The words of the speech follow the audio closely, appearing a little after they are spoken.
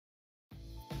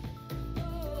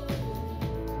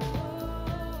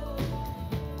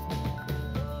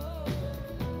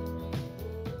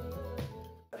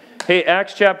Hey,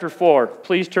 Acts chapter 4.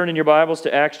 Please turn in your Bibles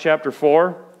to Acts chapter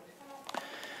 4.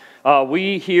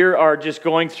 We here are just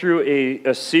going through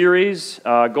a series,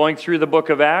 going through the book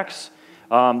of Acts.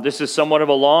 This is somewhat of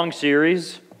a long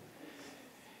series.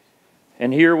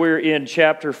 And here we're in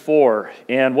chapter 4.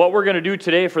 And what we're going to do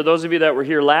today, for those of you that were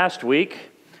here last week,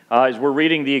 is we're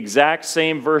reading the exact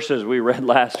same verses we read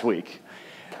last week.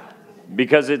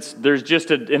 Because there's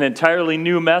just an entirely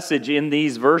new message in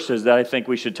these verses that I think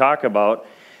we should talk about.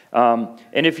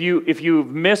 And if you've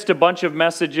missed a bunch of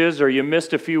messages or you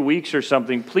missed a few weeks or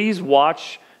something, please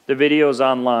watch the videos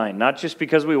online. Not just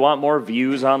because we want more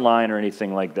views online or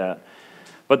anything like that.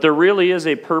 But there really is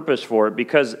a purpose for it,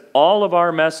 because all of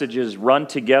our messages run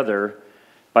together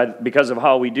because of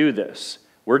how we do this.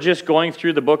 We're just going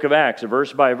through the book of Acts,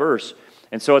 verse by verse.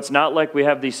 And so it's not like we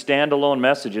have these standalone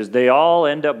messages. They all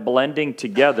end up blending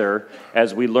together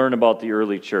as we learn about the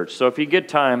early church. So if you get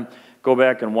time, go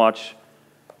back and watch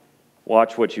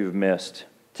what you've missed.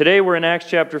 Today we're in Acts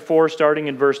chapter 4, starting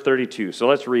in verse 32. So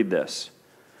let's read this.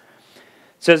 It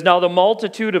says, "Now the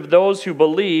multitude of those who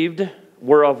believed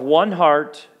were of one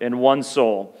heart and one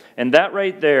soul." And that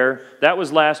right there, that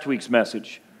was last week's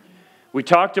message. We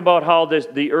talked about how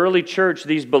the early church,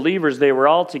 these believers, they were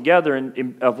all together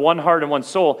of one heart and one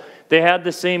soul. They had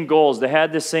the same goals. They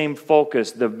had the same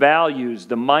focus, the values,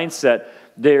 the mindset,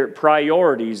 their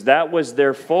priorities. That was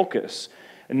their focus.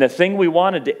 And the thing we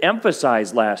wanted to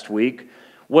emphasize last week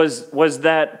was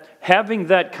that having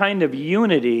that kind of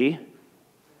unity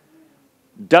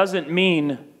doesn't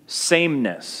mean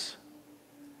sameness.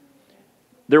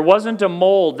 There wasn't a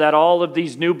mold that all of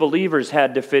these new believers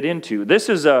had to fit into.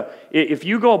 If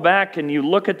you go back and you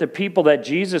look at the people that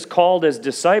Jesus called as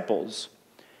disciples,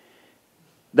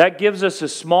 that gives us a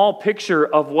small picture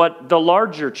of what the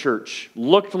larger church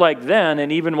looked like then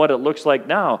and even what it looks like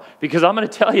now. Because I'm going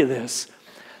to tell you this.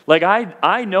 Like,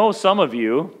 I know some of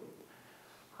you.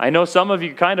 I know some of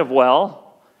you kind of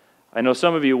well. I know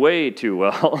some of you way too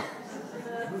well.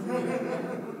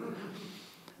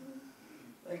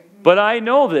 But I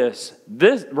know this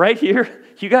right here,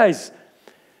 you guys,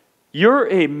 you're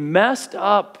a messed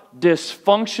up,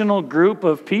 dysfunctional group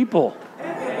of people.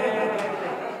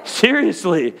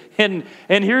 Seriously. And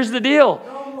here's the deal.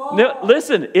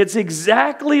 Listen, it's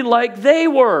exactly like they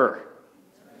were.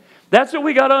 That's what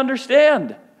we got to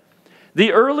understand.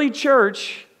 The early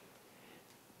church,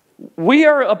 we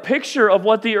are a picture of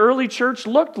what the early church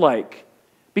looked like.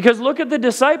 Because look at the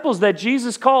disciples that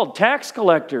Jesus called tax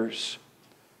collectors,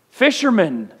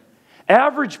 fishermen,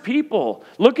 average people.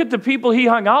 Look at the people he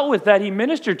hung out with that he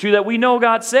ministered to that we know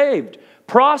got saved.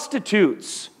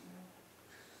 Prostitutes,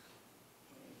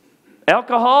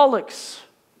 alcoholics,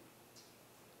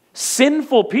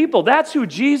 sinful people. That's who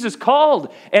Jesus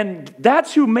called. And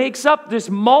that's who makes up this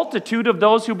multitude of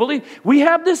those who believe. We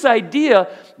have this idea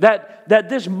that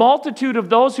this multitude of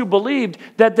those who believed,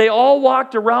 that they all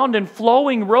walked around in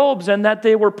flowing robes and that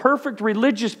they were perfect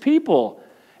religious people.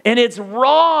 And it's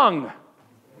wrong.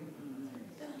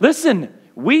 Listen,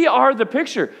 we are the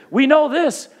picture. We know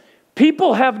this.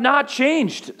 People have not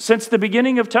changed since the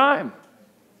beginning of time.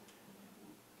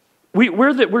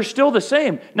 We're still the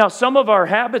same. Now, some of our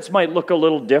habits might look a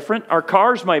little different. Our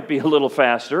cars might be a little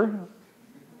faster.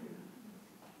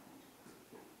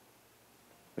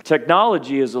 The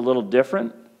technology is a little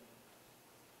different.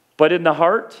 But in the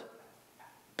heart,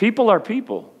 people are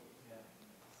people.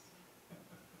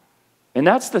 And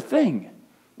that's the thing.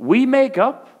 We make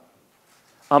up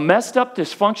a messed up,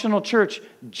 dysfunctional church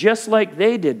just like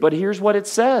they did. But here's what it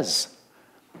says.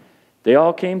 They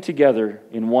all came together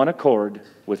in one accord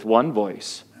with one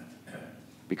voice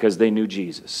because they knew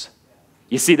Jesus.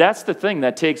 You see, that's the thing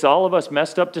that takes all of us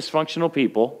messed up, dysfunctional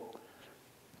people,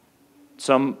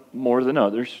 some more than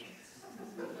others.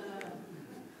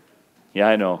 Yeah,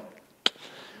 I know.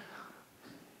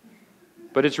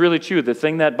 But it's really true. The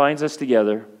thing that binds us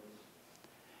together,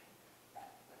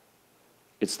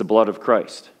 it's the blood of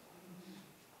Christ.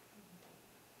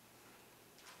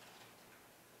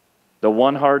 The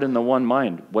one heart and the one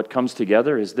mind. What comes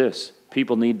together is this.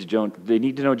 People need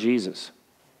to know Jesus.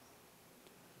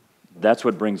 That's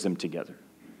what brings them together.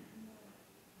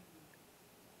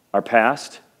 Our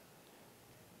past,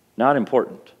 not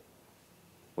important.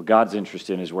 What God's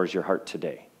interested in is, where's your heart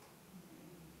today?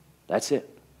 That's it.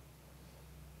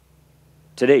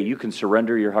 Today, you can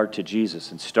surrender your heart to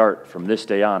Jesus and start from this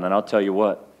day on. And I'll tell you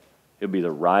what, it'll be the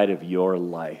ride of your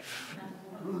life.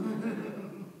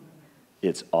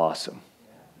 It's awesome.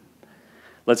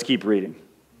 Let's keep reading.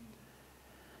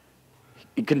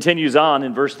 It continues on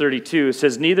in verse 32. It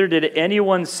says, "Neither did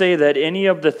anyone say that any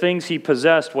of the things he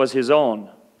possessed was his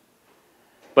own,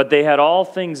 but they had all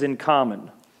things in common.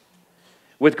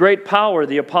 With great power,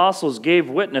 the apostles gave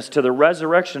witness to the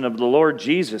resurrection of the Lord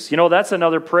Jesus. You know, that's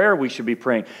another prayer we should be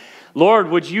praying. Lord,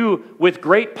 would you, with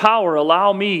great power,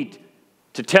 allow me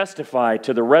to testify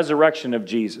to the resurrection of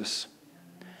Jesus?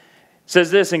 It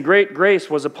says this, and great grace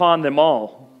was upon them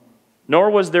all, nor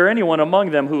was there anyone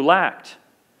among them who lacked.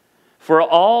 For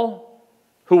all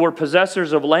who were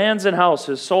possessors of lands and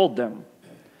houses sold them,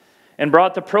 and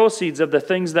brought the proceeds of the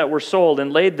things that were sold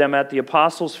and laid them at the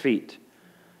apostles' feet.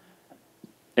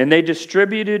 And they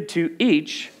distributed to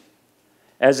each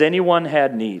as anyone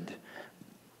had need.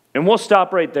 And we'll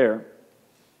stop right there.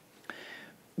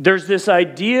 There's this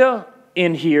idea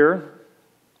in here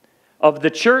of the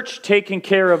church taking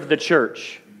care of the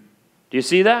church. Do you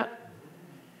see that?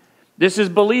 This is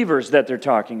believers that they're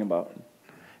talking about.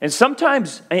 And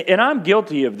sometimes, and I'm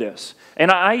guilty of this, and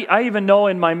I even know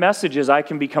in my messages I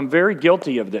can become very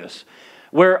guilty of this,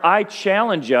 where I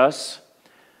challenge us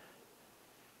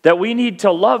that we need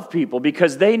to love people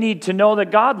because they need to know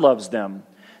that God loves them.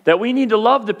 That we need to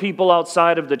love the people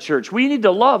outside of the church. We need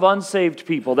to love unsaved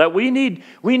people. That we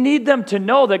need them to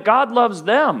know that God loves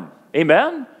them.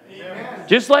 Amen? Amen.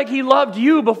 Just like He loved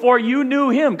you before you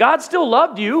knew Him. God still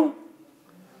loved you.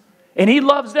 And He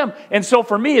loves them. And so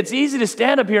for me, it's easy to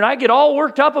stand up here and I get all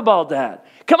worked up about that.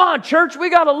 Come on, church,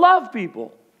 we got to love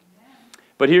people.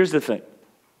 But here's the thing.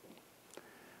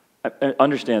 I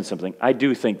understand something. I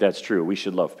do think that's true. We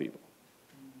should love people.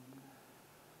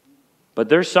 But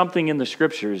there's something in the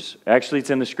Scriptures, actually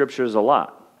it's in the Scriptures a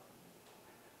lot,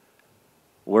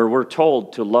 where we're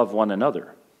told to love one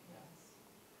another.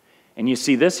 And you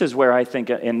see, this is where I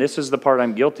think, and this is the part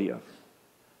I'm guilty of.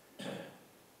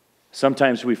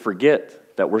 Sometimes we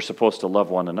forget that we're supposed to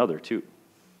love one another too.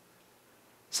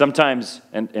 Sometimes,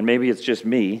 and maybe it's just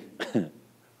me,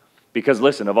 because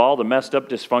listen, of all the messed up,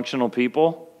 dysfunctional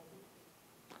people,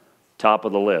 top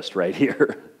of the list right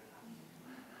here.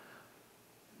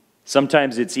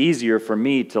 Sometimes it's easier for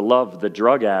me to love the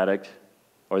drug addict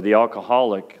or the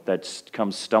alcoholic that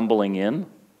comes stumbling in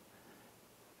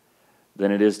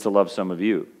than it is to love some of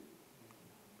you.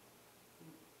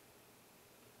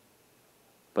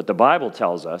 But the Bible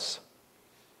tells us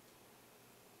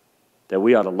that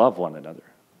we ought to love one another.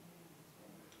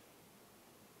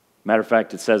 Matter of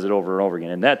fact, it says it over and over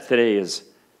again. And that today is,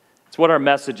 it's what our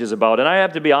message is about. And I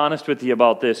have to be honest with you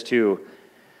about this too.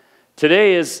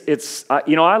 Today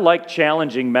I like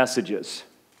challenging messages.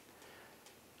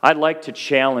 I like to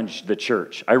challenge the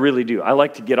church. I really do. I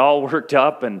like to get all worked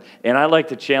up and I like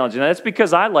to challenge. And that's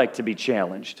because I like to be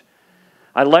challenged.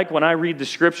 I like when I read the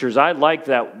Scriptures, I like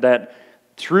that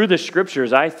through the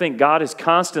Scriptures, I think God is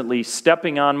constantly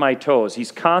stepping on my toes.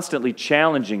 He's constantly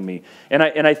challenging me. And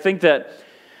I think that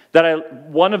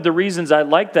one of the reasons I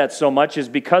like that so much is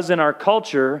because in our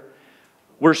culture,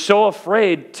 we're so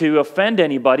afraid to offend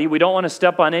anybody. We don't want to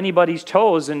step on anybody's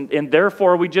toes, and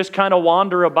therefore we just kind of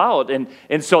wander about.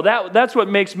 And so that's what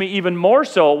makes me even more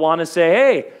so want to say,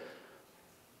 hey,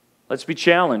 let's be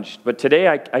challenged. But today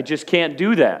I just can't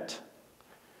do that.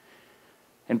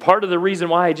 And part of the reason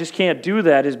why I just can't do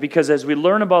that is because as we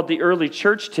learn about the early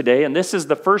church today, and this is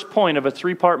the first point of a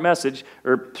three-point message,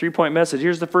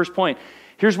 here's the first point.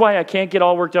 Here's why I can't get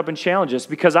all worked up and challenge us,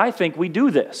 because I think we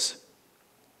do this.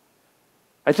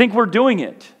 I think we're doing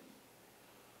it.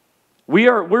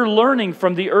 We're learning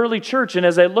from the early church, and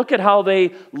as I look at how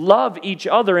they love each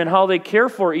other and how they care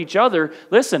for each other,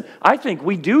 listen, I think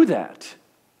we do that.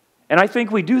 And I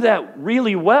think we do that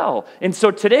really well. And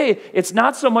so today, it's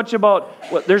not so much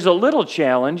about, there's a little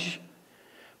challenge,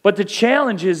 but the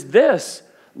challenge is this.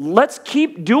 Let's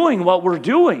keep doing what we're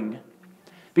doing.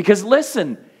 Because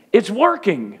listen, it's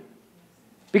working.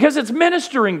 Because it's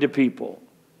ministering to people.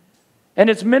 And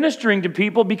it's ministering to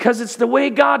people because it's the way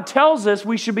God tells us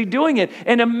we should be doing it.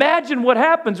 And imagine what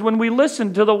happens when we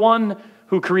listen to the one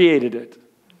who created it.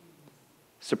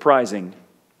 Surprising.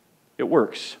 It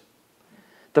works.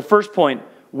 The first point,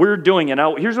 we're doing it.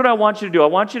 Now, here's what I want you to do. I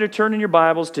want you to turn in your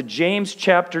Bibles to James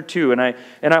chapter 2. And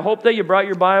I hope that you brought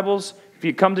your Bibles. If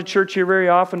you come to church here very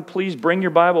often, please bring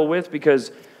your Bible with,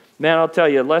 because, man, I'll tell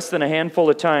you, less than a handful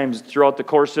of times throughout the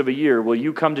course of a year will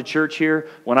you come to church here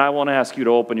when I won't ask you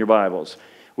to open your Bibles.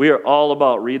 We are all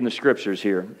about reading the Scriptures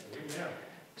here.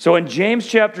 So in James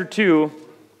chapter 2,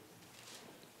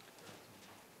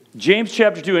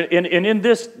 and in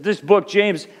this book,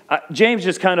 James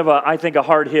is kind of, I think, a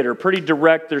hard hitter, pretty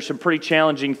direct. There's some pretty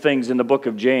challenging things in the book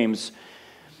of James,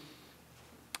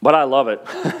 but I love it.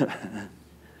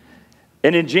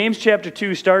 And in James chapter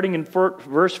 2, starting in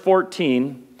verse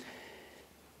 14,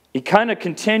 he kind of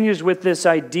continues with this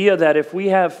idea that if we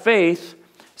have faith,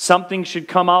 something should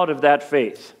come out of that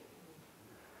faith.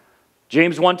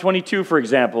 James 1:22, for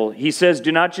example, he says,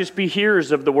 do not just be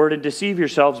hearers of the word and deceive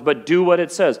yourselves, but do what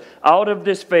it says. Out of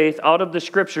this faith, out of the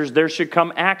scriptures, there should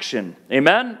come action.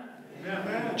 Amen?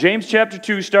 Amen. James chapter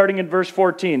 2, starting in verse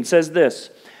 14, says this,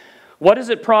 what does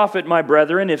it profit, my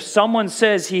brethren, if someone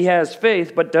says he has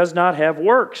faith but does not have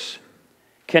works?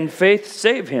 Can faith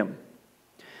save him?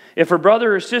 If a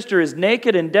brother or sister is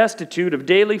naked and destitute of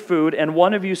daily food, and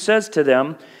one of you says to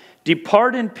them,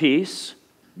 depart in peace,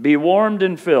 be warmed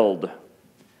and filled,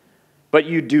 but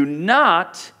you do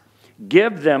not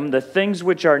give them the things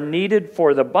which are needed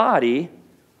for the body,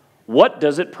 what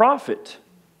does it profit?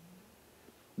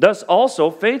 Thus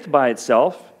also faith by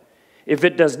itself, if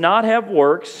it does not have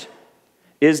works,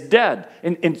 is dead.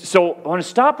 And so I want to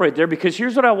stop right there, because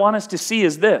here's what I want us to see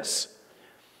is this,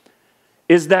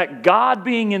 is that God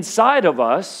being inside of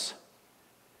us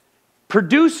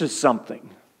produces something,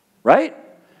 right?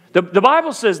 The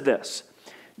Bible says this.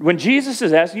 When Jesus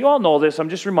is asked, you all know this, I'm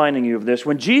just reminding you of this.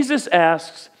 When Jesus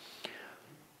asks,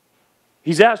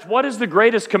 he's asked, what is the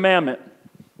greatest commandment?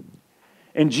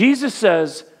 And Jesus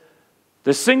says,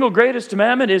 the single greatest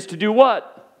commandment is to do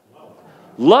what?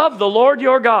 Love the Lord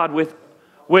your God with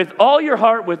all your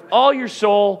heart, with all your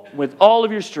soul, with all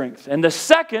of your strength. And the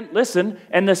second, listen,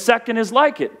 and the second is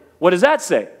like it. What does that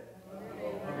say?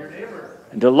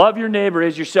 And to love your neighbor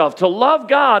as yourself. To love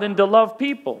God and to love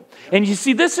people. And you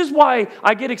see, this is why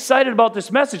I get excited about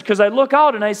this message, because I look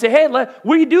out and I say, hey,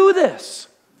 we do this.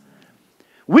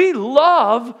 We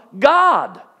love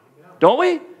God. Don't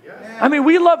we? I mean,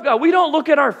 we love God. We don't look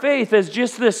at our faith as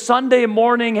just this Sunday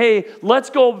morning, hey, let's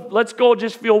go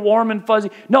just feel warm and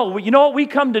fuzzy. No, you know what we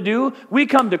come to do? We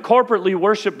come to corporately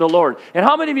worship the Lord. And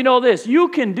how many of you know this? You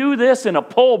can do this in a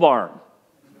pole barn.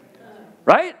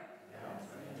 Right?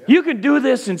 You can do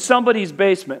this in somebody's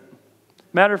basement.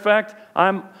 Matter of fact,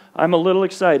 I'm a little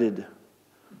excited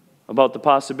about the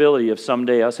possibility of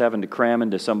someday us having to cram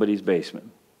into somebody's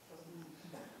basement.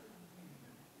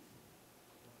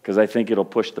 Because I think it'll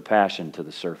push the passion to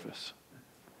the surface.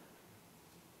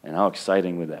 And how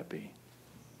exciting would that be?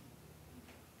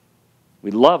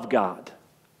 We love God.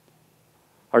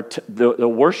 The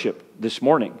worship this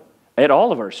morning at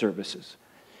all of our services.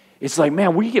 It's like,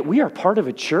 man, we are part of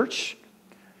a church.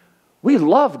 We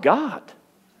love God.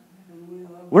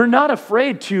 We're not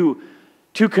afraid to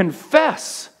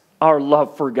confess our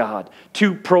love for God,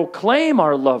 to proclaim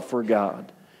our love for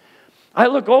God. I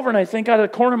look over and I think out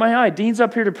of the corner of my eye, Dean's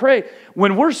up here to pray.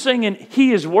 When we're singing,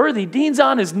 He is worthy, Dean's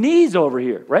on his knees over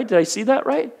here, right? Did I see that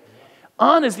right?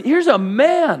 Here's a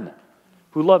man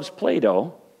who loves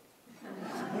Play-Doh.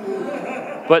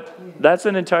 But that's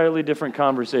an entirely different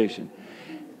conversation.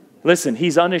 Listen,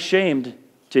 he's unashamed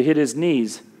to hit his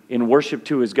knees in worship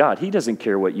to his God. He doesn't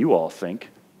care what you all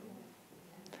think.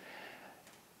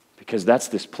 Because that's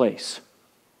this place.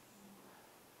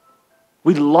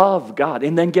 We love God.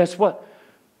 And then guess what?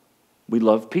 We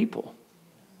love people.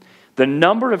 The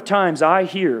number of times I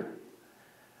hear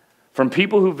from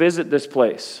people who visit this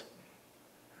place,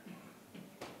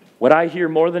 what I hear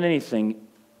more than anything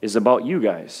is about you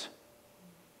guys.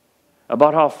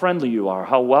 About how friendly you are,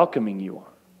 how welcoming you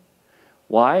are.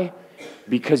 Why?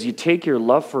 Because you take your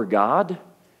love for God,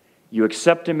 you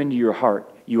accept Him into your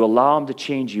heart, you allow Him to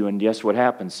change you, and guess what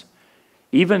happens?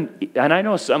 And I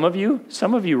know some of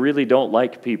you really don't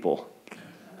like people.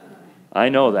 I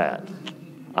know that.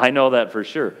 I know that for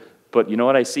sure. But you know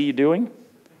what I see you doing?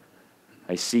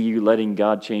 I see you letting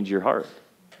God change your heart.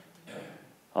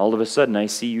 All of a sudden, I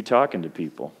see you talking to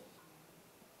people.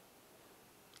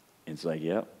 It's like,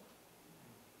 yep.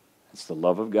 It's the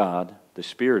love of God, the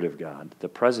Spirit of God, the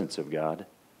presence of God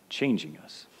changing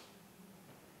us.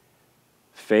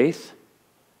 Faith,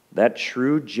 that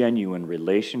true, genuine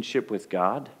relationship with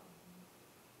God,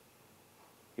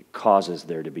 it causes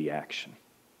there to be action.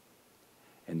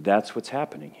 And that's what's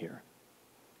happening here.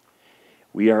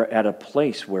 We are at a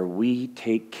place where we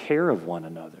take care of one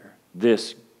another.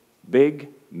 This big,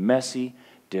 messy,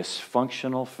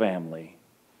 dysfunctional family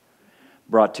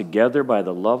brought together by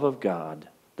the love of God,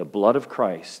 the blood of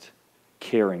Christ,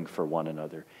 caring for one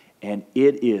another. And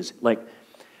it is like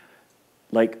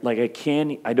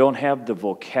I don't have the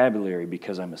vocabulary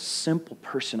because I'm a simple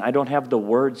person. I don't have the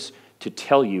words to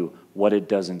tell you what it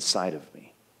does inside of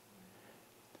me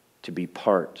to be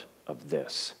part of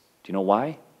this. Do you know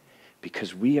why?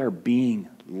 Because we are being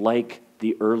like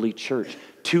the early church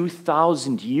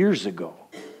 2,000 years ago.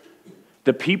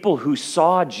 The people who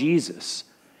saw Jesus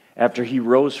after He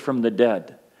rose from the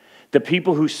dead. The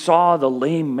people who saw the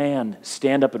lame man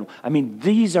stand up.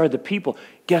 These are the people.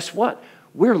 Guess what?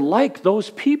 We're like those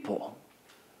people.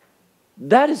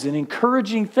 That is an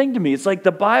encouraging thing to me. It's like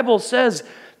the Bible says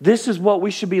This is what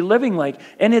we should be living like.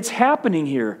 And it's happening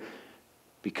here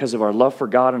because of our love for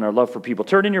God and our love for people.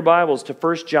 Turn in your Bibles to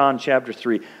 1 John chapter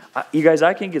 3. You guys,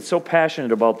 I can get so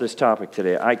passionate about this topic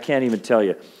today. I can't even tell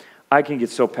you. I can get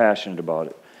so passionate about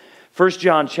it. 1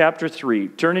 John chapter 3.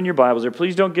 Turn in your Bibles there.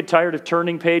 Please don't get tired of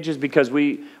turning pages because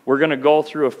we're going to go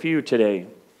through a few today.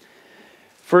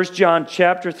 1 John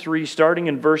chapter 3, starting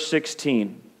in verse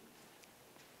 16,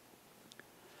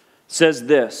 says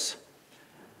this.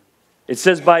 It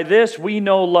says, "By this we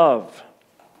know love,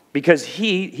 because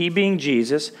he being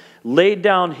Jesus, laid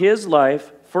down his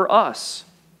life for us.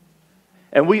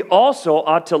 And we also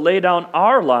ought to lay down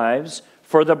our lives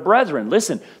for the brethren."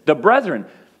 Listen, the brethren,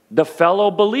 the fellow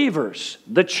believers,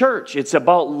 the church. It's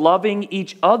about loving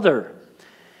each other.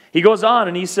 He goes on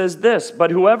and he says this,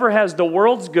 "But whoever has the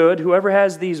world's good, whoever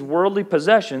has these worldly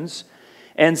possessions,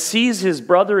 and sees his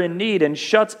brother in need and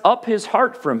shuts up his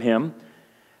heart from him,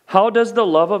 how does the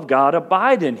love of God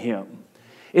abide in him?"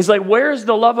 It's like, where's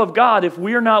the love of God if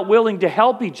we're not willing to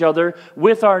help each other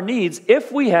with our needs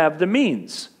if we have the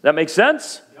means? That makes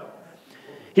sense? Yep.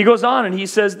 He goes on and he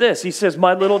says this. He says,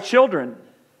 "My little children,"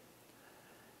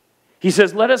 he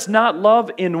says, "let us not love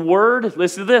in word."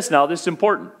 Listen to this now, this is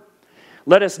important.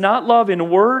 "Let us not love in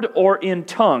word or in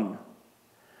tongue,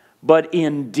 but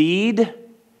in deed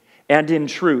and in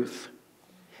truth.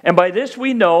 And by this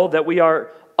we know that we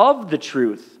are of the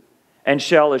truth and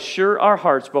shall assure our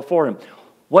hearts before him."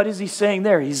 What is he saying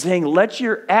there? He's saying, let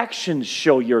your actions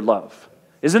show your love.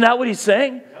 Isn't that what he's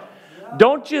saying? Yeah.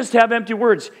 Don't just have empty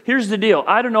words. Here's the deal.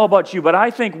 I don't know about you, but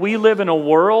I think we live in a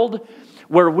world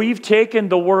where we've taken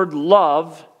the word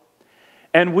love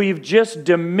and we've just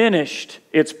diminished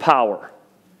its power.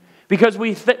 Because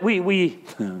we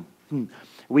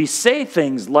say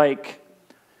things like,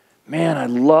 "Man, I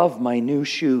love my new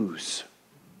shoes.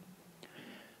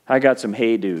 I got some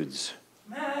Hey Dudes."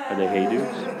 Are they Hey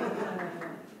Dudes?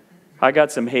 I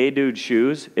got some Hey Dude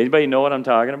shoes. Anybody know what I'm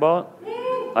talking about?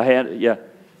 Yeah,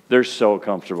 they're so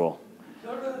comfortable.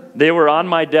 They were on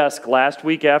my desk last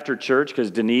week after church because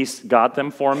Denise got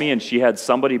them for me and she had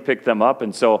somebody pick them up.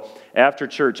 And so after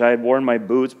church, I had worn my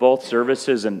boots both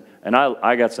services and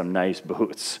I got some nice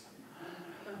boots.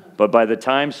 But by the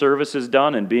time service is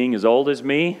done and being as old as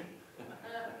me,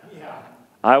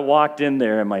 I walked in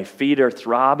there and my feet are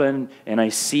throbbing and I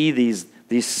see these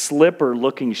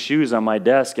slipper-looking shoes on my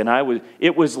desk, and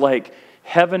it was like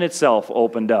heaven itself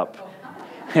opened up.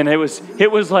 And it was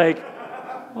like,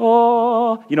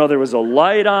 oh, there was a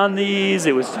light on these.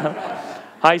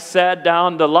 I sat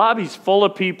down. The lobby's full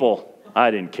of people.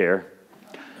 I didn't care.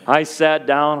 I sat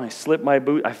down. I slipped my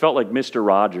boot. I felt like Mr.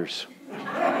 Rogers.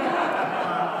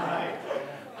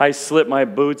 I slipped my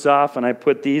boots off, and I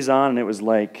put these on, and it was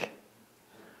like,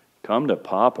 come to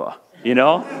Papa,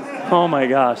 Oh, my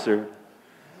gosh, sir.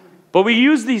 But we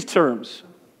use these terms.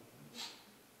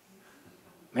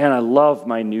 Man, I love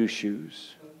my new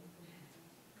shoes.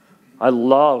 I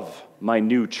love my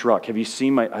new truck. Have you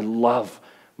seen I love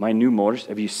my new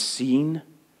motorcycle. Have you seen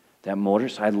that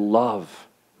motorcycle? I love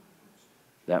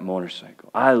that motorcycle.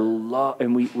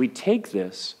 And we take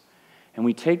this, and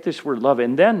we take this word love,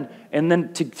 and then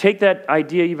to take that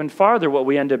idea even farther, what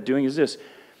we end up doing is this.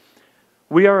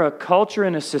 We are a culture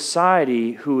and a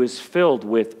society who is filled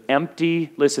with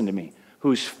empty, listen to me,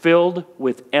 who's filled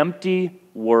with empty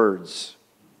words.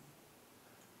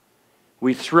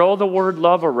 We throw the word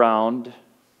love around,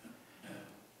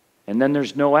 and then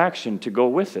there's no action to go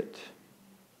with it.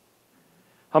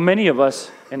 How many of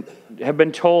us have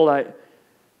been told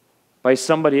by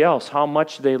somebody else how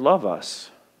much they love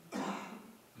us,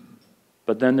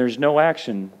 but then there's no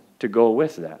action to go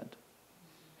with that?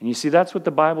 And you see, that's what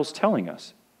the Bible's telling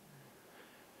us.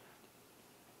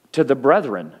 To the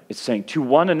brethren, it's saying, to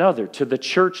one another, to the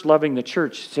church loving the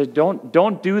church. It says,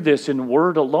 don't do this in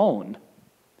word alone,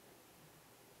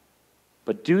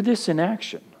 but do this in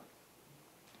action.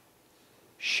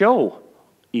 Show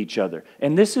each other.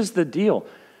 And this is the deal.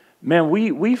 Man,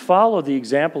 we follow the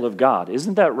example of God.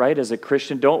 Isn't that right as a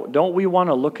Christian? Don't we want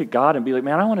to look at God and be like,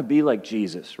 man, I want to be like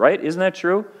Jesus, right? Isn't that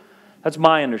true? That's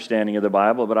my understanding of the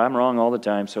Bible, but I'm wrong all the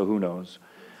time, so who knows?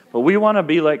 But we want to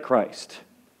be like Christ.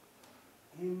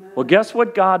 Amen. Well, guess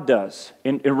what God does?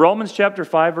 In Romans chapter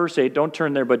 5, verse 8, don't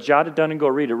turn there, but jot it down and go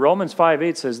read it. Romans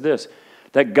 5:8 says this,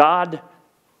 that God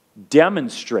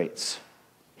demonstrates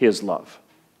His love.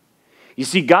 You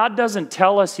see, God doesn't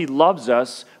tell us He loves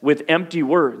us with empty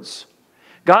words.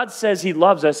 God says He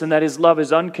loves us and that His love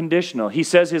is unconditional. He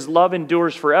says His love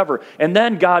endures forever. And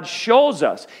then God shows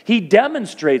us. He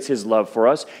demonstrates His love for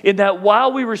us in that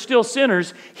while we were still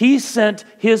sinners, He sent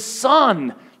His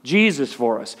Son Jesus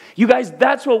for us. You guys,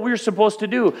 that's what we're supposed to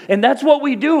do. And that's what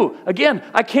we do. Again,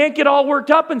 I can't get all worked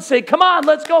up and say, come on,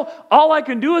 let's go. All I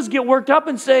can do is get worked up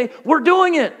and say, we're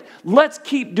doing it. Let's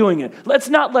keep doing it. Let's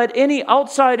not let any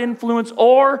outside influence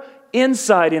or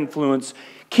inside influence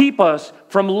keep us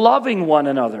from loving one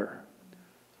another.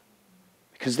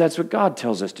 Because that's what God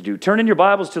tells us to do. Turn in your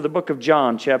Bibles to the book of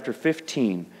John, chapter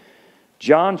 15.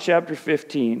 John chapter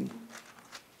 15.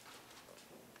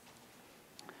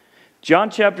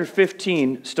 John chapter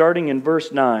 15, starting in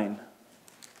verse 9.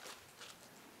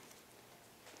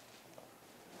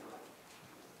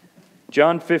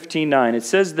 John 15:9. It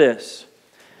says this.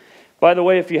 By the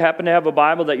way, if you happen to have a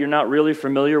Bible that you're not really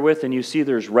familiar with and you see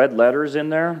there's red letters in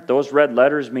there, those red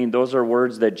letters mean those are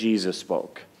words that Jesus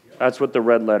spoke. That's what the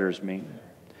red letters mean.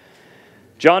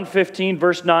 John 15,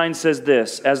 verse 9 says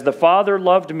this, as the Father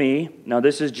loved me, now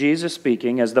this is Jesus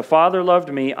speaking, as the Father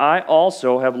loved me, I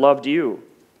also have loved you.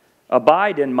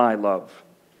 Abide in my love.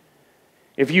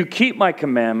 If you keep my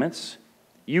commandments,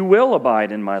 you will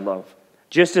abide in my love,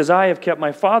 just as I have kept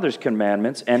my Father's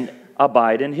commandments and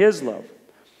abide in his love.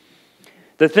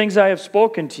 The things I have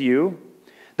spoken to you,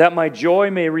 that my joy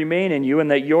may remain in you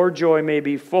and that your joy may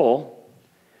be full,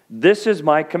 this is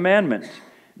my commandment,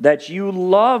 that you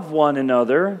love one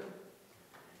another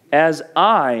as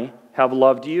I have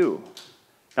loved you.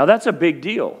 Now that's a big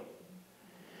deal.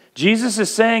 Jesus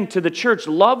is saying to the church,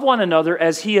 love one another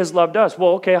as he has loved us.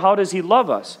 Well, okay, how does he love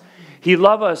us? He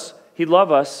loves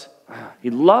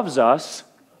us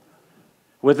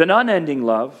with an unending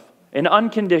love, an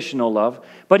unconditional love,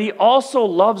 but he also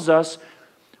loves us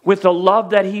with the love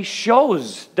that he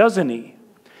shows, doesn't he?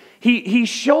 He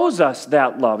shows us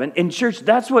that love. And in church,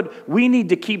 that's what we need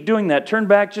to keep doing that. Turn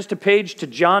back just a page to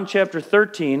John chapter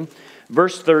 13,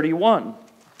 verse 31.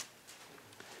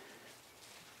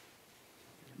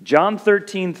 John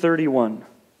 13:31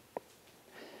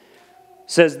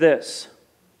 says this.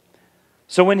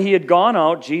 So when he had gone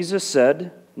out, Jesus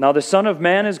said, now the Son of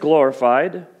Man is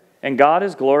glorified, and God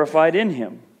is glorified in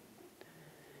him.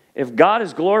 If God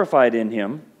is glorified in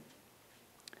him,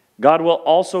 God will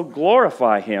also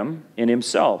glorify him in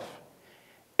himself,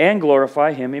 and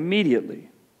glorify him immediately.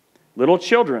 Little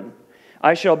children,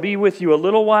 I shall be with you a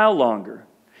little while longer.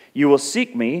 You will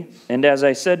seek me, and as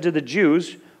I said to the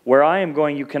Jews, where I am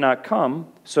going you cannot come,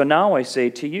 so now I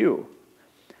say to you,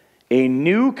 a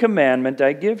new commandment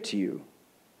I give to you,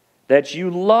 that you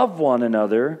love one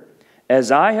another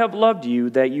as I have loved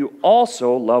you, that you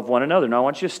also love one another. Now I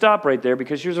want you to stop right there,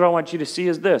 because here's what I want you to see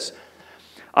is this.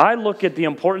 I look at the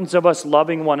importance of us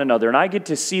loving one another, and I get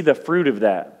to see the fruit of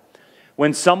that.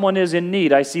 When someone is in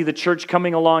need, I see the church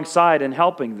coming alongside and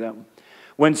helping them.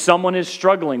 When someone is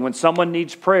struggling, when someone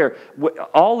needs prayer,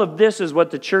 all of this is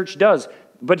what the church does.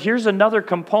 But here's another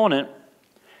component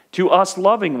to us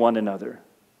loving one another.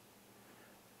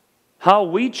 How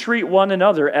we treat one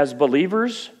another as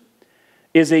believers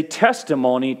is a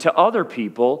testimony to other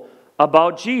people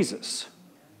about Jesus.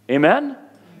 Amen?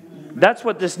 That's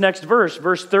what this next verse,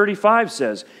 verse 35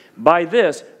 says. By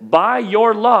this, by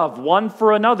your love one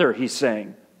for another, he's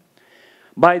saying.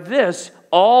 By this,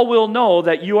 all will know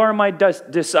that you are my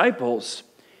disciples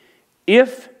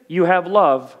if you have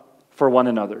love for one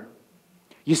another.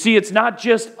 You see, it's not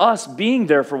just us being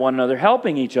there for one another,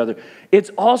 helping each other.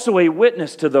 It's also a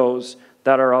witness to those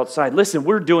that are outside. Listen,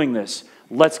 we're doing this.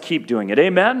 Let's keep doing it.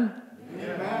 Amen?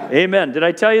 Amen. Amen. Did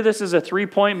I tell you this is a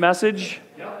 3-point message?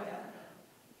 Yep.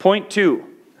 Point 2.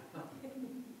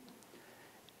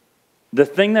 The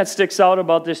thing that sticks out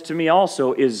about this to me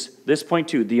also is this point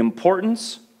 2, the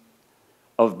importance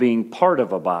of being part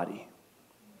of a body.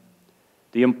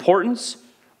 The importance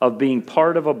of being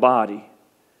part of a body.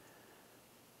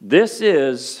 This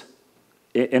is,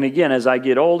 and again, as I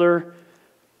get older,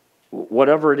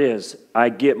 whatever it is, I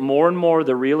get more and more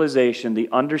the realization, the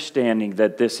understanding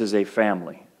that this is a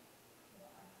family.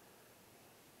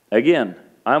 Again,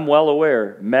 I'm well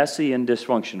aware, messy and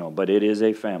dysfunctional, but it is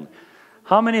a family.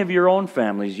 How many of your own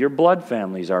families, your blood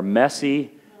families, are messy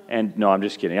and... No, I'm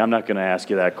just kidding. I'm not going to ask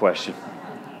you that question.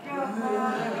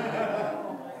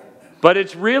 But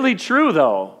it's really true,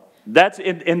 though. That's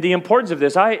in the importance of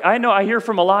this. I know, I hear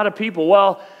from a lot of people,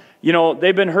 well, you know,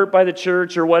 they've been hurt by the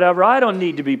church or whatever. I don't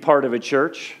need to be part of a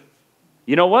church.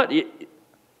 You know what?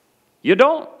 You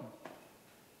don't.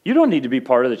 You don't need to be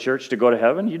part of the church to go to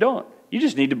heaven. You don't. You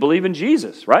just need to believe in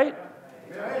Jesus, right?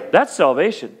 That's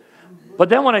salvation. But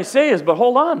then what I say is, but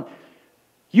hold on.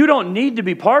 You don't need to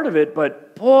be part of it,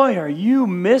 but boy, are you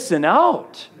missing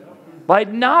out by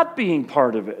not being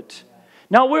part of it.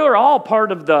 Now, we're all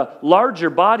part of the larger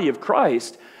body of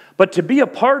Christ, but to be a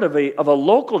part of a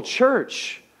local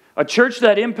church A church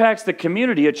that impacts the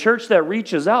community, a church that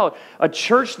reaches out, a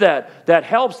church that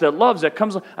helps, that loves, that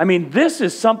comes. I mean, this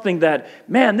is something that,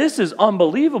 man, this is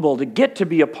unbelievable to get to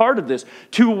be a part of this.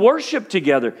 To worship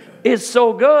together is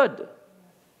so good.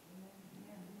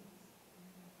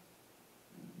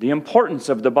 The importance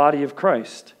of the body of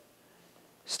Christ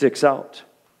sticks out.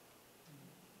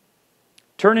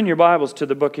 Turn in your Bibles to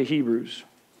the book of Hebrews.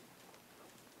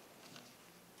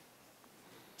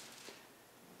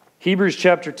 Hebrews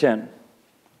chapter 10.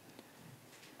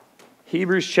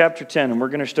 Hebrews chapter 10, and we're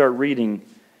going to start reading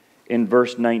in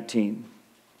verse 19.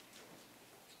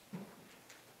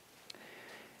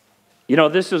 You know,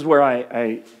 this is where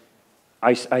I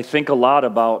think a lot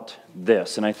about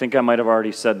this, and I think I might have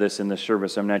already said this in the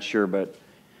service, I'm not sure, but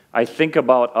I think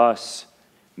about us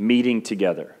meeting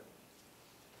together.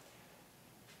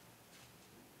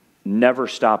 Never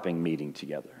stopping meeting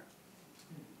together.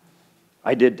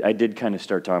 I did kind of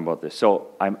start talking about this. So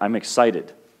I'm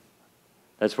excited.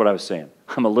 That's what I was saying.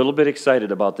 I'm a little bit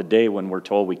excited about the day when we're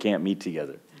told we can't meet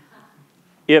together.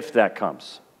 If that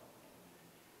comes.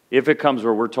 If it comes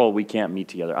where we're told we can't meet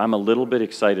together. I'm a little bit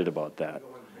excited about that.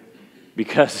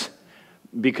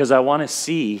 Because I want to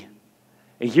see,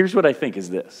 and here's what I think is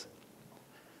this.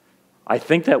 I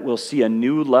think that we'll see a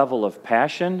new level of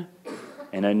passion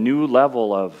and a new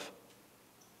level of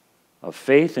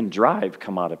faith and drive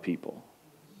come out of people.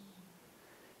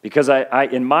 Because I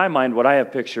in my mind, what I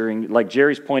have picturing, like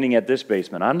Jerry's pointing at this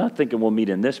basement, I'm not thinking we'll meet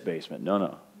in this basement.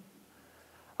 No.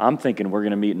 I'm thinking we're going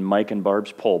to meet in Mike and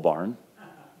Barb's pole barn.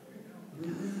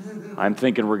 I'm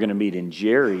thinking we're going to meet in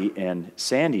Jerry and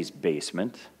Sandy's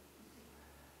basement.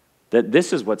 That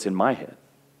this is what's in my head.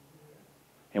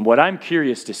 And what I'm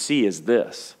curious to see is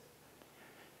this.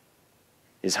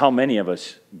 Is how many of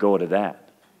us go to that.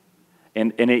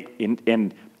 And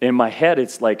in my head,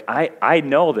 it's like, I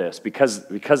know this because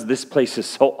this place is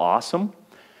so awesome.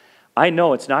 I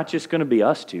know it's not just going to be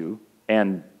us two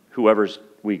and whoever's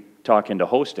we talk into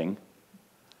hosting.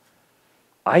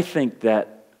 I think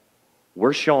that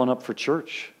we're showing up for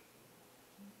church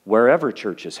wherever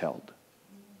church is held.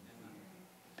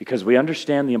 Because we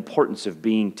understand the importance of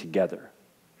being together.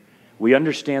 We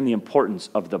understand the importance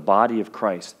of the body of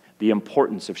Christ. The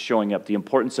importance of showing up, the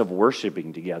importance of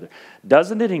worshiping together.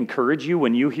 Doesn't it encourage you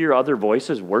when you hear other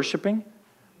voices worshiping?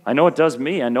 I know it does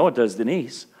me. I know it does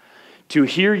Denise. To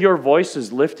hear your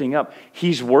voices lifting up,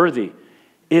 He's worthy.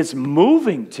 It's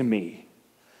moving to me.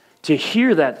 To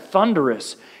hear that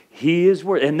thunderous, He is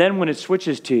worthy. And then when it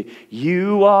switches to,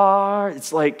 you are,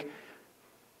 it's like,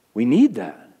 we need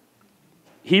that.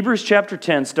 Hebrews chapter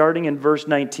 10, starting in verse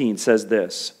 19, says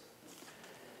this.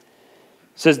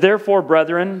 It says, therefore,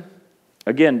 brethren,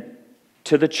 again,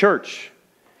 to the church,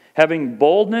 having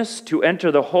boldness to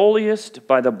enter the holiest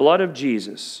by the blood of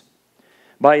Jesus,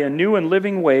 by a new and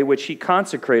living way which He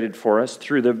consecrated for us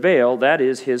through the veil, that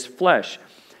is His flesh.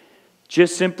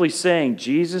 Just simply saying,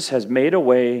 Jesus has made a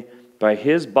way by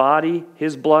His body,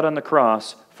 His blood on the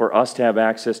cross, for us to have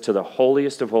access to the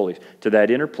holiest of holies, to that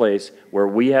inner place where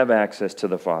we have access to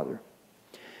the Father.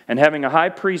 And having a high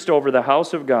priest over the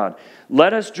house of God,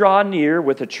 let us draw near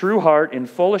with a true heart in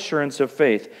full assurance of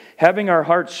faith, having our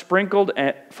hearts sprinkled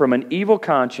from an evil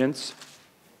conscience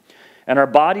and our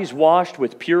bodies washed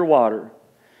with pure water.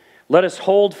 Let us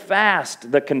hold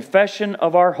fast the confession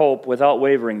of our hope without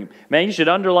wavering. Man, you should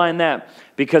underline that,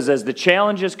 because as the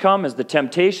challenges come, as the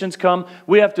temptations come,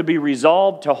 we have to be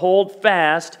resolved to hold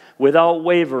fast without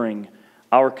wavering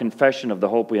our confession of the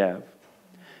hope we have.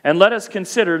 And let us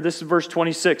consider, this is verse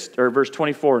 26, or verse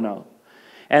 24 now.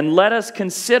 And let us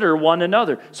consider one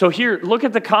another. So here, look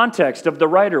at the context of the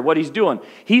writer, what he's doing.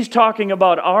 He's talking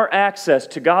about our access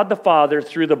to God the Father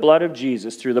through the blood of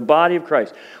Jesus, through the body of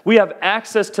Christ. We have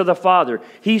access to the Father.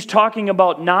 He's talking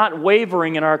about not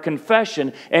wavering in our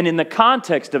confession. And in the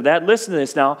context of that, listen to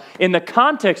this now, in the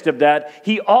context of that,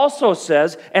 he also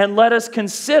says, and let us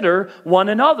consider one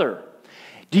another.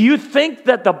 Do you think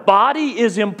that the body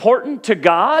is important to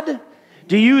God?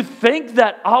 Do you think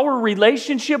that our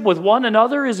relationship with one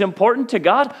another is important to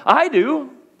God? I do.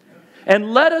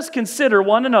 And let us consider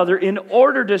one another in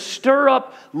order to stir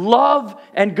up love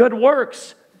and good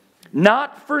works,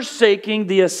 not forsaking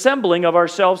the assembling of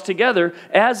ourselves together,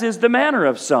 as is the manner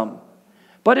of some,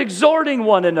 but exhorting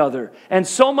one another, and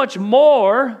so much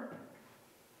more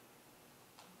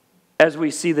as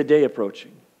we see the day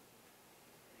approaching.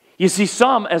 You see,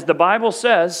 some, as the Bible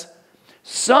says,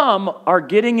 some are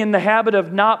getting in the habit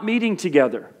of not meeting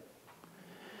together.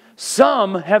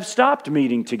 Some have stopped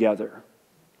meeting together.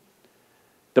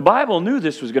 The Bible knew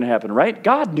this was going to happen, right?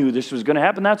 God knew this was going to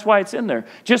happen. That's why it's in there.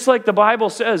 Just like the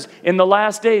Bible says, in the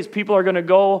last days, people are going to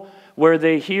go where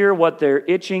they hear what their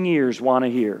itching ears want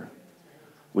to hear.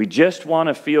 We just want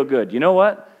to feel good. You know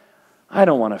what? I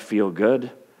don't want to feel good.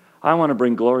 I want to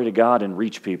bring glory to God and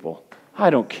reach people.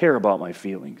 I don't care about my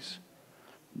feelings.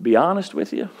 Be honest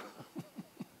with you.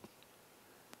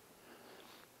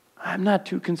 I'm not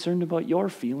too concerned about your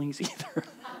feelings either.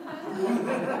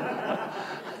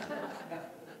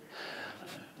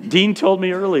 Dean told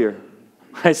me earlier.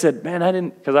 I said, man,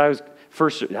 because I was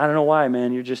first, I don't know why,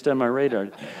 man, you're just on my radar.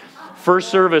 First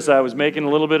service, I was making a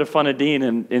little bit of fun of Dean,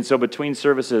 and so between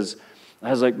services,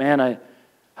 I was like, man, I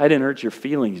didn't hurt your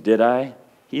feelings, did I?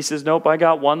 He says, nope, I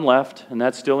got one left, and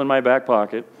that's still in my back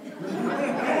pocket.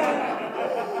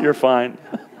 You're fine.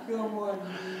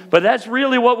 But that's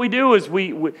really what we do is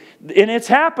and it's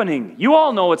happening. You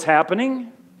all know it's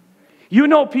happening. You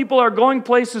know people are going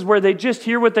places where they just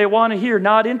hear what they want to hear,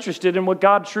 not interested in what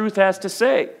God's truth has to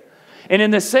say. And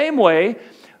in the same way,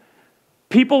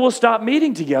 people will stop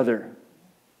meeting together.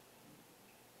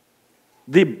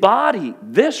 The body,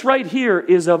 this right here,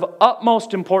 is of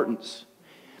utmost importance,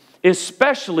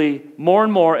 especially more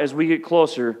and more as we get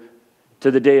closer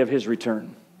to the day of His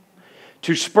return.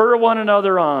 To spur one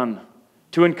another on,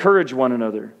 to encourage one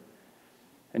another,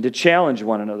 and to challenge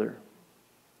one another.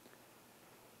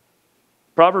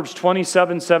 Proverbs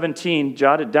 27:17,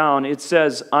 jot it down, it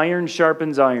says, iron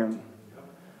sharpens iron.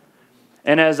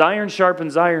 And as iron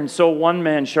sharpens iron, so one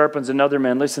man sharpens another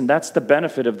man. Listen, that's the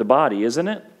benefit of the body, isn't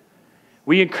it?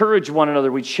 We encourage one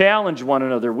another. We challenge one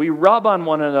another. We rub on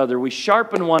one another. We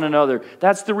sharpen one another.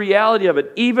 That's the reality of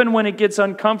it. Even when it gets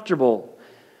uncomfortable,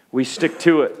 we stick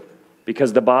to it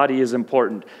because the body is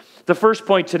important. The first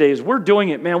point today is we're doing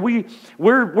it, man.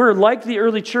 We're like the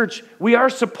early church. We are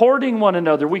supporting one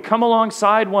another. We come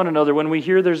alongside one another when we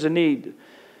hear there's a need.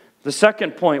 The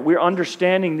second point, we're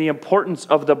understanding the importance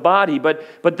of the body. But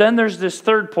then there's this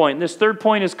third point. This third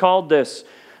point is called this,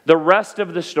 the rest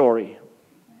of the story.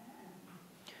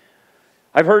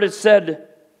 I've heard it said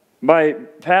by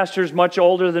pastors much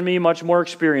older than me, much more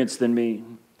experienced than me,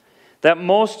 that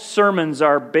most sermons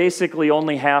are basically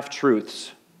only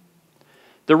half-truths.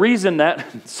 The reason that,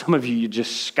 some of you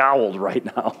just scowled right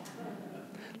now.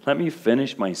 Let me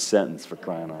finish my sentence, for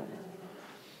crying out loud.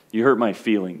 You hurt my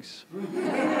feelings.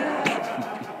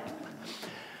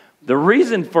 The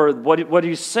reason for what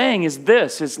he's saying is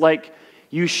this. It's like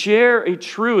you share a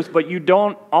truth, but you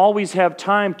don't always have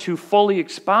time to fully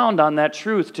expound on that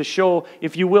truth to show,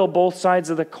 if you will, both sides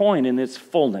of the coin in its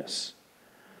fullness.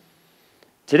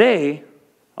 Today,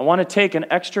 I want to take an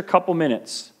extra couple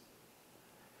minutes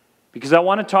because I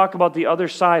want to talk about the other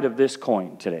side of this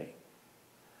coin today,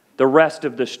 the rest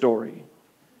of the story.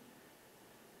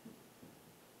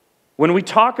 When we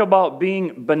talk about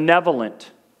being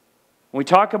benevolent, when we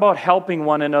talk about helping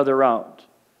one another out,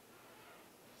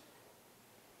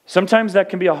 sometimes that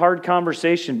can be a hard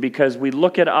conversation because we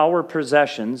look at our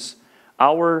possessions,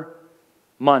 our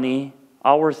money,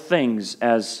 our things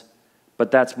as,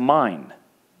 but that's mine.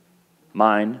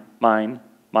 Mine, mine,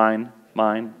 mine,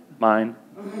 mine, mine.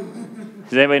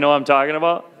 Does anybody know what I'm talking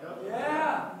about?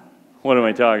 Yeah. What am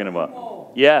I talking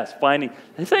about? Yes, finding.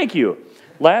 Thank you.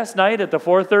 Last night at the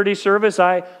 4:30 service,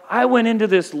 I went into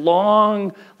this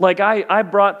long,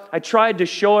 I tried to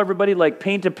show everybody,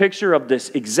 paint a picture of this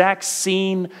exact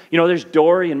scene. You know, there's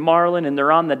Dory and Marlin, and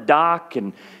they're on the dock,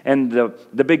 and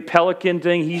the big pelican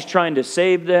thing, he's trying to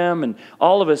save them, and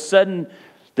all of a sudden,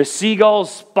 the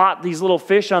seagulls spot these little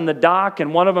fish on the dock,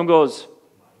 and one of them goes,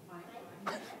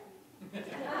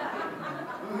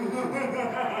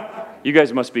 you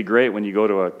guys must be great when you go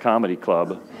to a comedy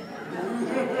club.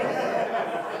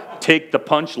 Take the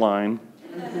punchline.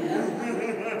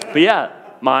 But yeah,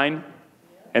 mine.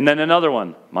 And then another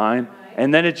one, mine.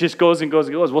 And then it just goes and goes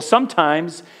and goes. Well,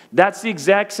 sometimes that's the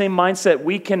exact same mindset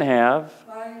we can have.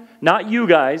 Not you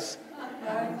guys,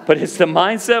 but it's the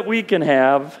mindset we can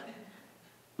have,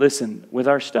 listen, with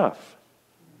our stuff.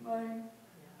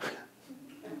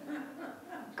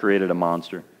 Created a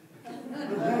monster.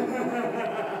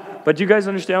 But do you guys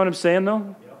understand what I'm saying,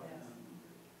 though?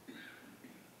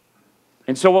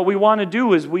 And so what we want to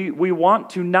do is we want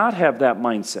to not have that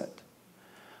mindset.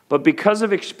 But because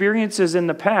of experiences in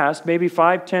the past, maybe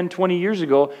 5, 10, 20 years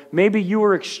ago, maybe you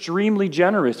were extremely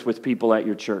generous with people at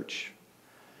your church.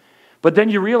 But then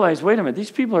you realize, wait a minute,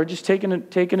 these people are just taking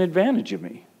advantage of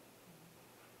me.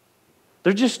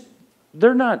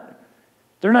 They're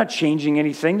not changing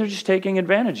anything. They're just taking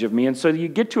advantage of me. And so you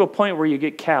get to a point where you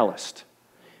get calloused.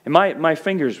 And my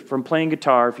fingers, from playing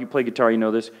guitar, if you play guitar, you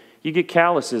know this, you get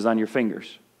calluses on your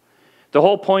fingers. The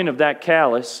whole point of that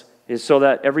callus is so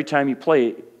that every time you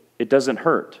play, it doesn't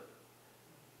hurt.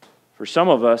 For some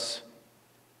of us,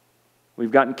 we've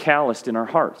gotten calloused in our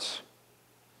hearts.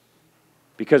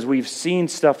 because we've seen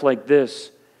stuff like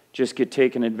this just get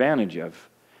taken advantage of.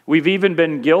 We've even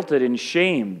been guilted and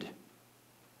shamed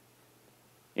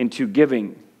into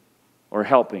giving or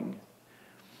helping.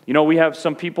 You know, we have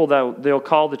some people that they'll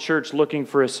call the church looking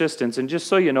for assistance, and just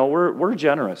so you know, we're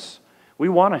generous. We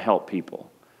want to help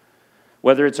people.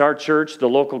 Whether it's our church, the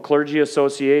local clergy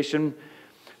association.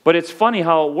 But it's funny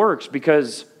how it works,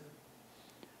 because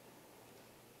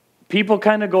people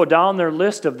kind of go down their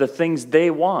list of the things they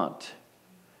want.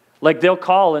 Like they'll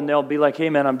call and they'll be like,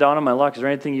 hey man, I'm down on my luck. Is there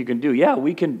anything you can do? Yeah,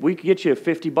 we can get you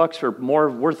 $50 for more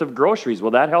worth of groceries. Will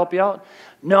that help you out?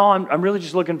 No, I'm really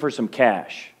just looking for some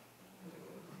cash.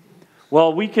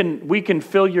 Well, we can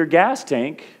fill your gas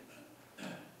tank.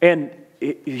 And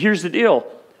here's the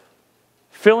deal.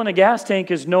 Filling a gas tank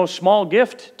is no small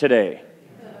gift today.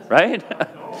 Right?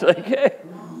 It's like, hey,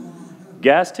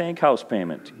 gas tank house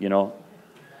payment, you know.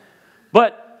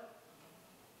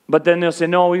 But then they'll say,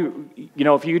 no,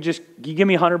 if you give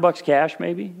me $100 cash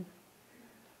maybe.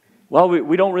 Well,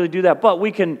 we don't really do that, but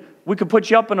we can put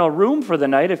you up in a room for the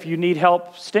night if you need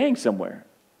help staying somewhere.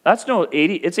 It's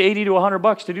 $80 to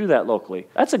 $100 to do that locally.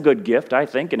 That's a good gift, I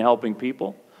think, in helping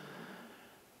people.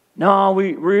 No,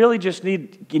 we really just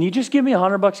need, can you just give me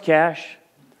 $100 cash?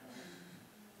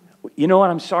 You know what,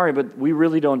 I'm sorry, but we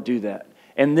really don't do that.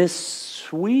 And this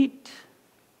sweet,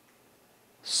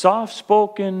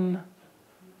 soft-spoken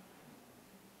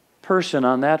person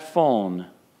on that phone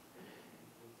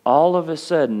all of a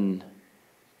sudden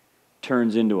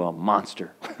turns into a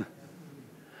monster.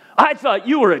 I thought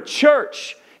you were a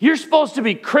church. You're supposed to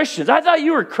be Christians. I thought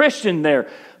you were Christian there.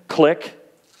 Click.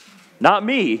 Not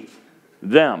me,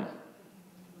 them.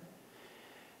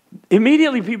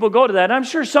 Immediately people go to that. And I'm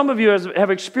sure some of you have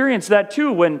experienced that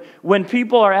too when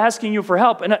people are asking you for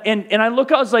help. And I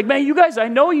look out, I was like, man, you guys, I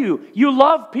know you. You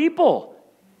love people.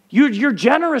 You're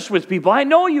generous with people. I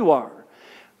know you are.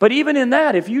 But even in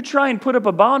that, if you try and put up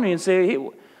a boundary and say, hey,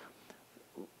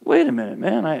 wait a minute,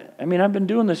 man. I mean, I've been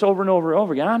doing this over and over and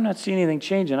over again. I'm not seeing anything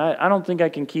changing. I don't think I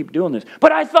can keep doing this.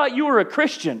 But I thought you were a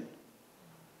Christian.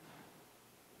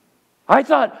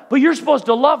 But you're supposed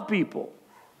to love people.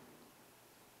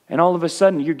 And all of a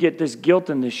sudden, you get this guilt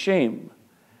and this shame.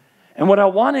 And what I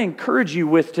want to encourage you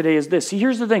with today is this. See,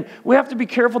 here's the thing. We have to be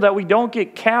careful that we don't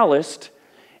get calloused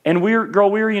and grow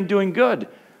weary in doing good.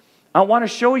 I want to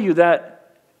show you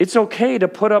that it's okay to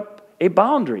put up a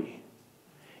boundary.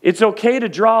 It's okay to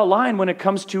draw a line when it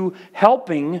comes to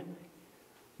helping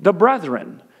the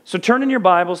brethren. So turn in your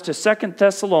Bibles to 2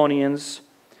 Thessalonians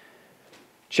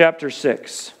chapter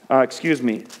 3,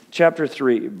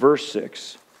 verse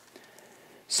 6.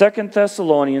 2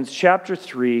 Thessalonians chapter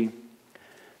 3,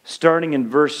 starting in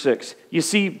verse 6. You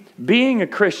see, being a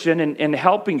Christian and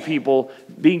helping people,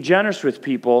 being generous with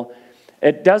people,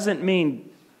 it doesn't mean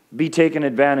be taken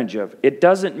advantage of. It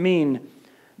doesn't mean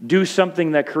do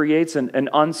something that creates an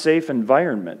unsafe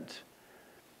environment.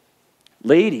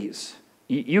 Ladies,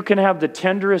 you can have the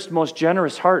tenderest, most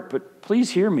generous heart, but please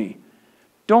hear me.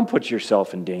 Don't put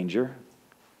yourself in danger.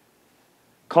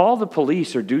 Call the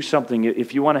police or do something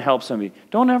if you want to help somebody.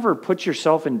 Don't ever put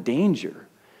yourself in danger.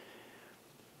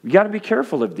 You got to be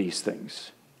careful of these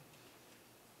things.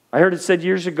 I heard it said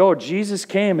years ago, Jesus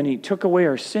came and he took away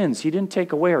our sins. He didn't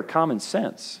take away our common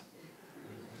sense.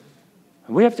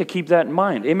 And we have to keep that in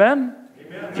mind. Amen?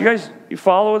 Amen. You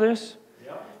follow this?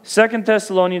 Yeah. 2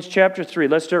 Thessalonians chapter 3.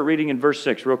 Let's start reading in verse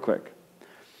 6 real quick.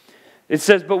 It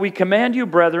says, but we command you,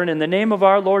 brethren, in the name of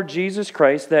our Lord Jesus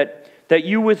Christ, that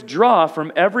you withdraw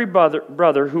from every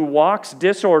brother who walks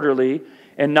disorderly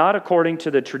and not according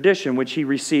to the tradition which he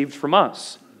received from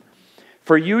us.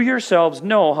 For you yourselves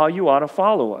know how you ought to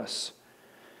follow us.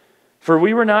 For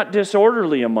we were not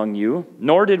disorderly among you,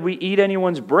 nor did we eat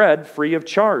anyone's bread free of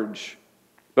charge,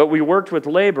 but we worked with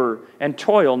labor and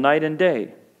toil night and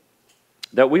day,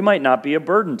 that we might not be a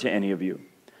burden to any of you.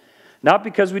 Not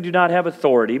because we do not have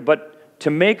authority, but to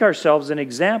make ourselves an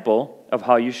example of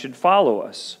how you should follow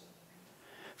us.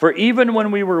 For even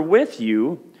when we were with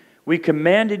you, we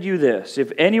commanded you this,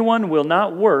 if anyone will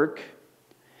not work,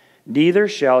 neither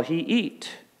shall he eat.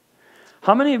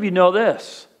 How many of you know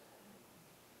this?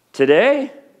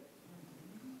 Today,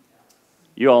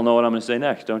 you all know what I'm going to say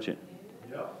next, don't you?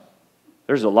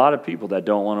 There's a lot of people that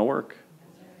don't want to work.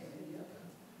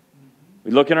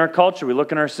 We look in our culture, we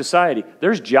look in our society.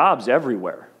 There's jobs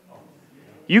everywhere.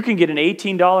 You can get an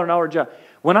 $18 an hour job.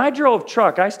 When I drove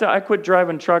truck, I quit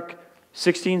driving truck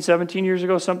 16, 17 years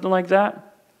ago, something like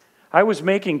that. I was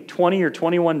making $20 or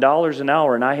 $21 an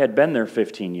hour, and I had been there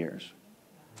 15 years.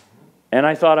 And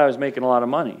I thought I was making a lot of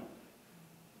money.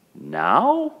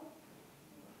 Now,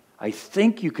 I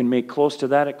think you can make close to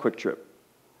that at Quick Trip.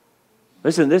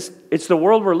 Listen, it's the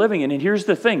world we're living in, and here's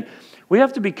the thing. We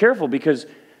have to be careful because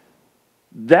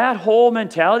that whole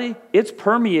mentality, it's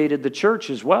permeated the church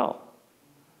as well,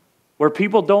 where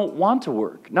people don't want to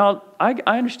work. Now, I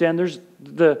understand there's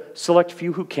the select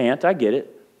few who can't. I get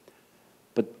it.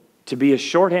 But to be a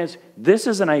shorthand, this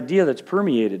is an idea that's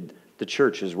permeated the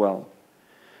church as well.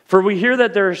 For we hear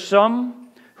that there are some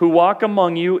who walk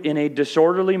among you in a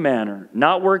disorderly manner,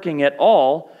 not working at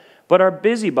all, but are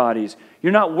busybodies.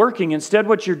 You're not working. Instead,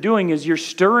 what you're doing is you're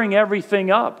stirring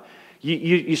everything up.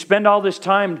 You spend all this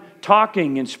time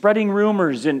talking and spreading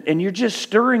rumors, and you're just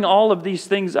stirring all of these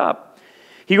things up.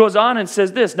 He goes on and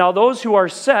says this, now those who are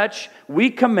such, we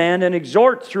command and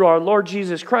exhort through our Lord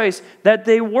Jesus Christ that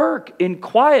they work in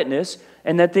quietness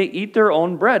and that they eat their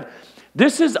own bread.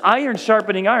 This is iron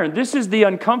sharpening iron. This is the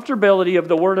uncomfortability of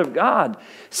the Word of God.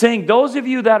 Saying those of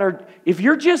you that are, if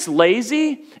you're just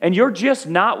lazy and you're just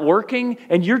not working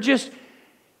and you're just,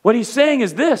 what he's saying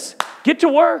is this, get to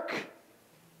work.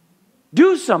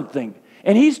 Do something.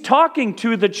 And he's talking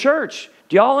to the church.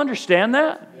 Do y'all understand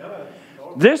that? Yeah.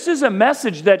 This is a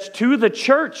message that's to the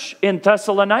church in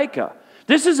Thessalonica.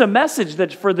 This is a message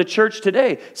that's for the church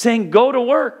today, saying go to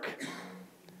work.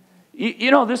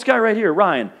 You know this guy right here,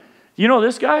 Ryan. You know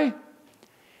this guy?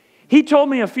 He told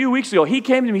me a few weeks ago, he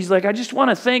came to me, he's like, I just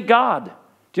want to thank God.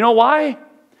 Do you know why?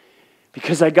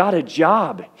 Because I got a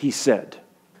job, he said.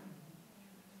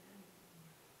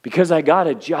 Because I got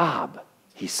a job,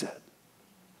 he said.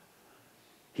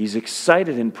 He's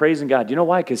excited and praising God. Do you know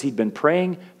why? Because he'd been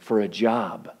praying for a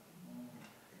job.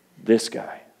 This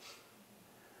guy.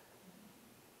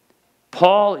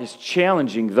 Paul is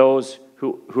challenging those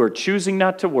who are choosing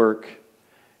not to work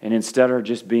and instead are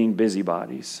just being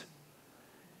busybodies.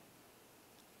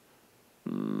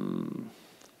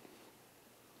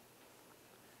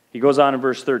 He goes on in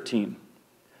verse 13.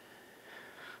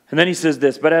 And then he says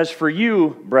this, but as for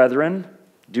you, brethren,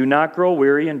 do not grow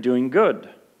weary in doing good.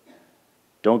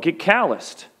 Don't get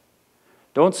calloused.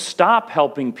 Don't stop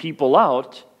helping people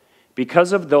out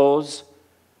because of those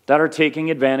that are taking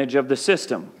advantage of the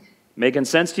system. Making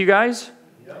sense to you guys?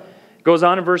 Goes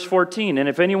on in verse 14, and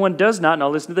if anyone does not, now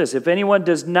listen to this, if anyone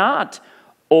does not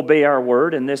obey our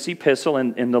word in this epistle,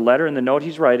 in the letter, in the note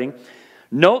he's writing,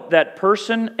 note that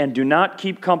person and do not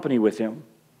keep company with him,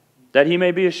 that he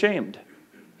may be ashamed.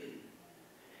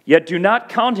 Yet do not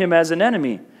count him as an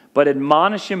enemy, but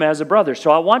admonish him as a brother.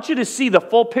 So I want you to see the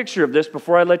full picture of this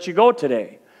before I let you go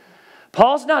today.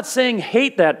 Paul's not saying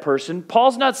hate that person.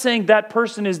 Paul's not saying that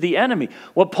person is the enemy.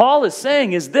 What Paul is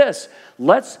saying is this,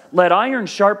 let's let iron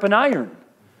sharpen iron.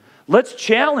 Let's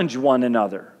challenge one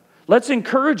another. Let's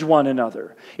encourage one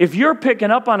another. If you're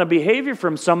picking up on a behavior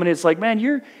from somebody, it's like, man,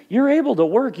 you're able to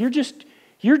work. You're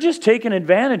just taking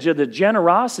advantage of the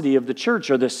generosity of the church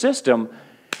or the system.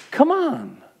 Come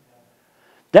on.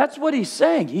 That's what he's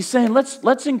saying. He's saying,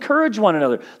 let's encourage one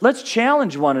another. Let's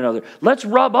challenge one another. Let's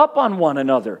rub up on one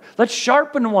another. Let's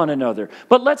sharpen one another.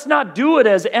 But let's not do it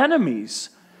as enemies.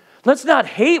 Let's not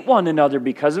hate one another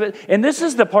because of it. And this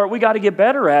is the part we got to get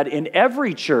better at in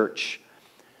every church.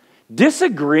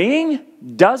 Disagreeing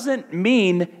doesn't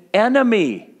mean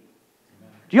enemy.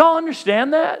 Do y'all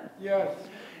understand that? Yes.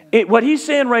 What he's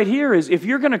saying right here is if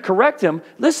you're going to correct him,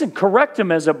 listen, correct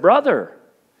him as a brother.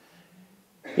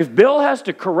 If Bill has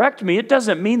to correct me, it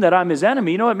doesn't mean that I'm his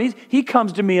enemy. You know what it means? He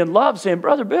comes to me in love saying,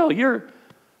 Brother Bill, you're...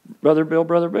 Brother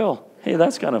Bill. Hey,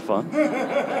 that's kind of fun.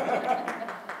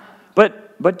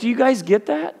 But do you guys get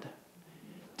that?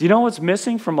 Do you know what's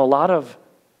missing from a lot of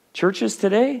churches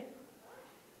today?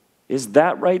 Is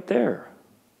that right there.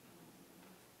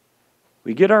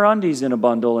 We get our undies in a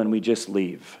bundle and we just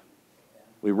leave.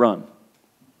 We run.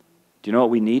 Do you know what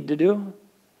we need to do?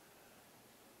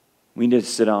 We need to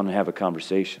sit down and have a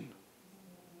conversation.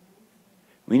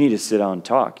 We need to sit down and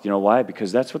talk. You know why?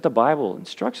 Because that's what the Bible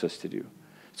instructs us to do.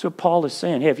 That's what Paul is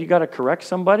saying. Hey, if you got to correct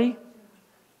somebody,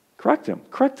 correct them.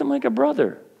 Correct them like a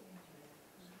brother.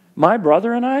 My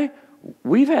brother and I,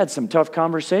 we've had some tough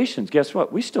conversations. Guess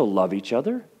what? We still love each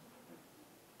other.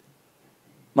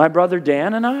 My brother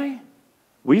Dan and I,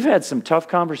 we've had some tough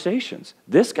conversations.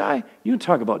 This guy, you can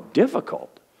talk about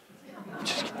difficult.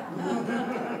 Just kidding.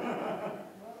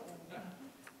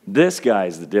 This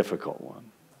guy's the difficult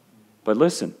one. But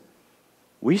listen,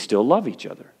 we still love each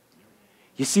other.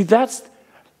 You see, that's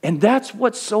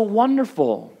what's so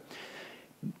wonderful.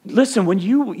 Listen, when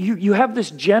you have this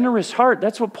generous heart,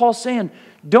 that's what Paul's saying.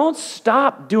 Don't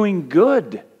stop doing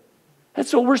good.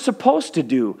 That's what we're supposed to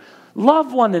do.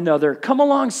 Love one another. Come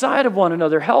alongside of one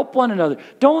another. Help one another.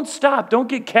 Don't stop. Don't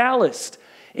get calloused.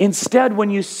 Instead, when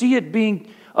you see it being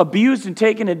abused and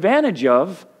taken advantage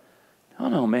of, oh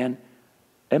no, man,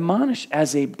 Admonish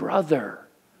as a brother,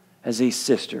 as a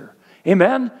sister.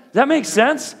 Amen? Does that make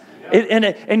sense?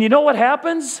 And you know what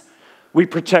happens? We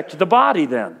protect the body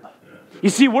then. You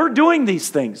see, we're doing these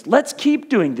things. Let's keep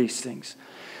doing these things.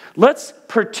 Let's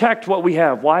protect what we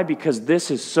have. Why? Because this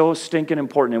is so stinking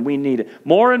important and we need it.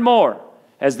 More and more,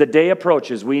 as the day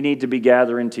approaches, we need to be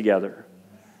gathering together.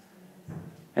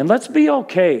 And let's be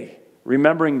okay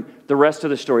remembering the rest of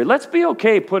the story. Let's be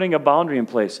okay putting a boundary in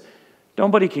place.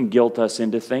 Nobody can guilt us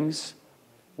into things.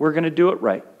 We're going to do it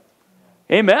right.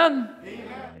 Amen?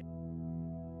 Amen.